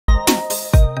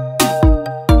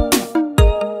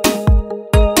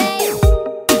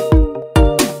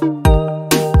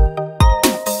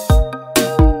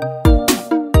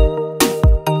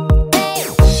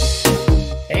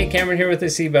Cameron here with the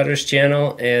C Butters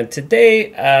channel, and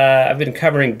today I've been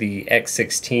covering the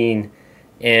X16,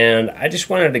 and I just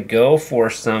wanted to go for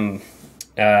some,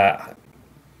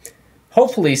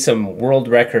 hopefully some world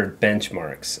record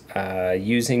benchmarks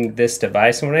using this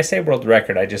device. And when I say world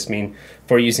record, I just mean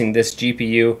for using this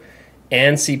GPU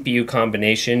and CPU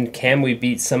combination, can we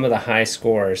beat some of the high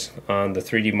scores on the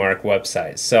 3DMark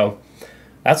website? So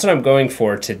that's what I'm going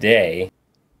for today.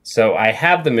 So I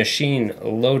have the machine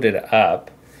loaded up,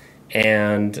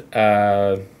 and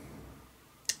I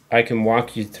can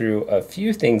walk you through a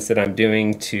few things that I'm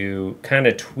doing to kind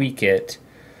of tweak it.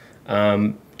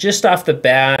 Just off the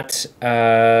bat,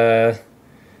 I'm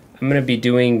going to be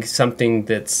doing something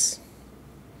that's,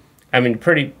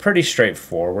 pretty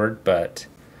straightforward, but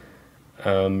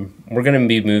we're going to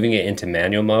be moving it into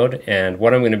manual mode. And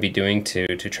what I'm going to be doing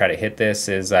to try to hit this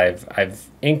is I've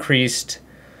increased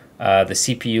the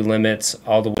CPU limits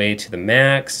all the way to the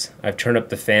max. I've turned up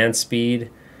the fan speed.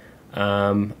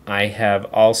 I have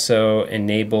also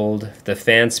enabled the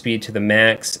fan speed to the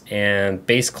max, and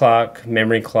base clock,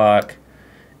 memory clock,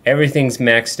 everything's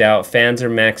maxed out. Fans are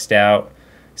maxed out.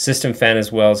 System fan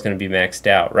as well is going to be maxed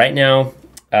out. Right now,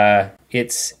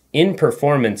 it's in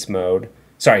performance mode,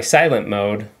 silent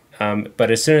mode,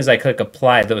 but as soon as I click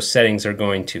apply, those settings are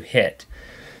going to hit.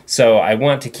 So I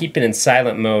want to keep it in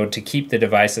silent mode to keep the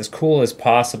device as cool as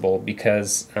possible,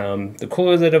 because the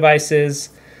cooler the device is,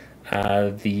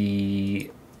 the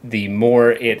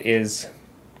more it is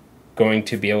going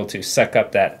to be able to suck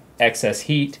up that excess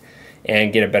heat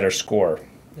and get a better score,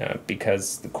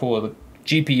 because the cooler the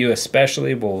GPU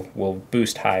especially will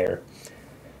boost higher.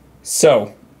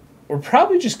 So we're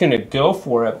probably just going to go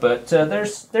for it, but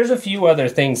there's a few other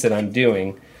things that I'm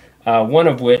doing, one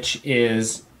of which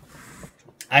is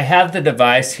I have the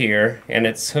device here, and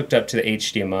it's hooked up to the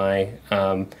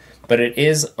HDMI, but it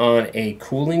is on a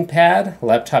cooling pad,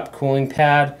 laptop cooling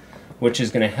pad, which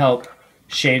is going to help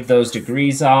shave those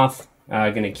degrees off,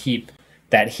 going to keep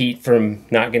that heat from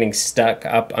not getting stuck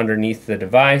up underneath the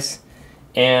device.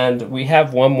 And we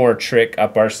have one more trick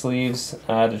up our sleeves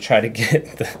to try to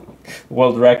get the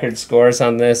world record scores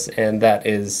on this, and that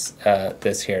is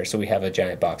this here. So we have a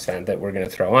giant box fan that we're going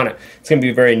to throw on it. It's going to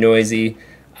be very noisy.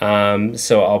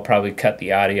 So I'll probably cut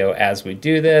the audio as we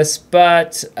do this,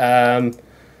 but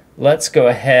let's go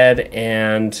ahead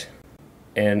and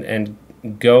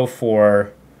go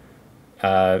for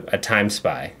a time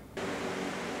spy.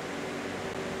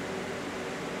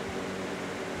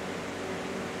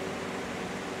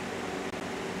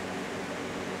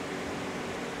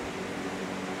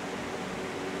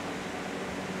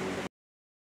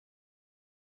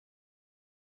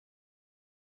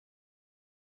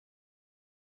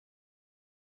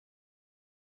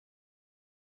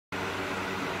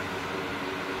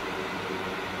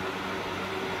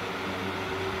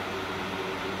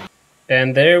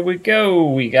 And there we go.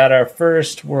 We got our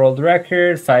first world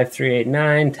record,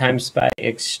 5389 Time Spy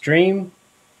Extreme.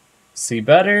 C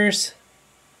Butters.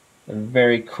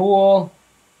 Very cool.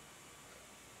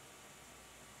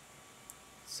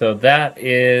 So that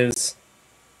is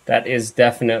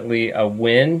definitely a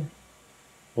win.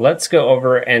 Let's go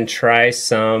over and try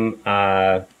some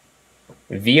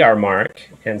VRMark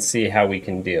and see how we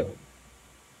can do.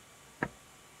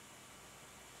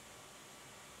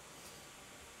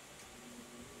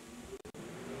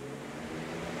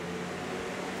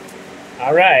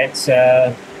 All right,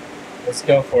 let's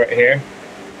go for it here.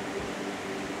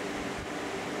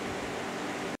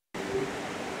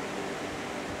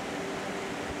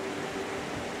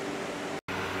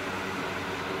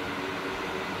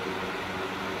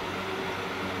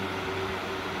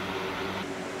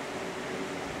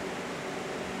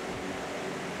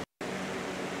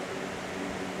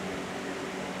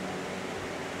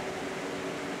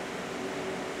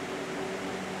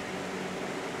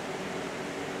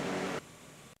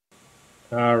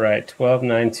 All right,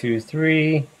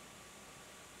 12923.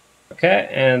 Okay,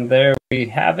 and there we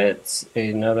have it.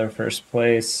 Another first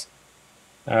place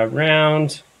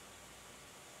round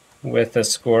with a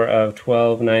score of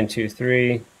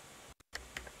 12923.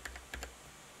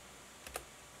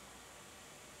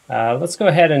 Let's go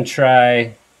ahead and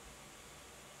try,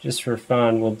 just for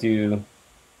fun, we'll do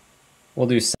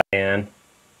Cyan.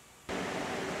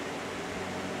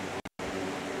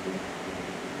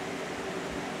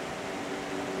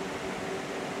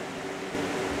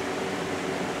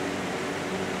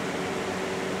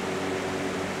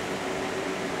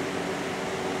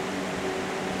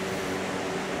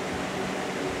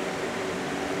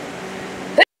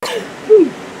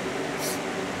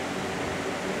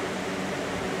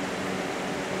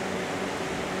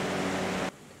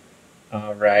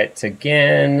 All right,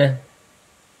 again,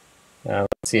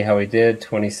 see how we did.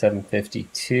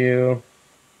 2752,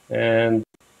 and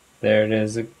there it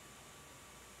is.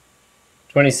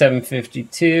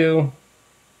 2752.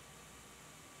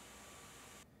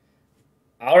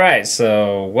 All right,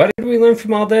 so what did we learn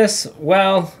from all this?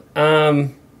 Well,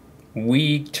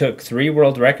 we took 3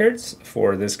 world records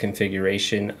for this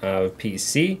configuration of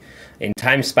PC. In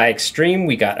Time Spy Extreme,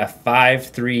 we got a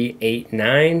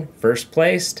 5389 first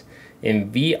placed.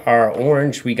 In VR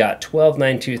Orange, we got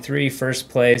 12923 first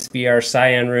place. VR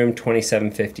Cyan Room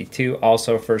 2752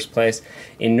 also first place.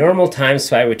 In normal Time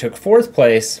Spy, we took 4th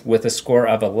place with a score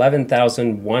of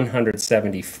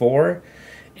 11,174.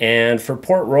 And for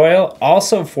Port Royal,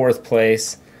 also 4th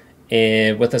place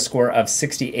with a score of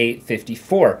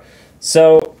 6854.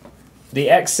 So the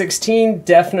X16,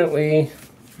 definitely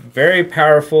very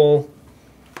powerful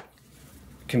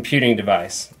computing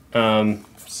device.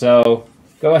 So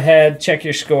go ahead, check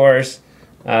your scores,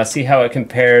 see how it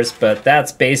compares, but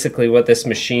that's basically what this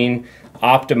machine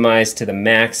optimized to the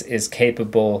max is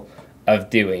capable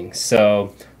of doing.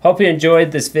 So hope you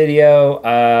enjoyed this video.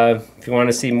 If you want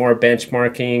to see more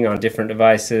benchmarking on different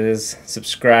devices,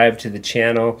 subscribe to the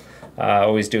channel.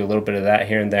 Always do a little bit of that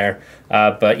here and there.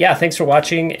 But yeah, thanks for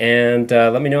watching, and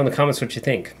let me know in the comments what you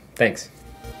think. Thanks.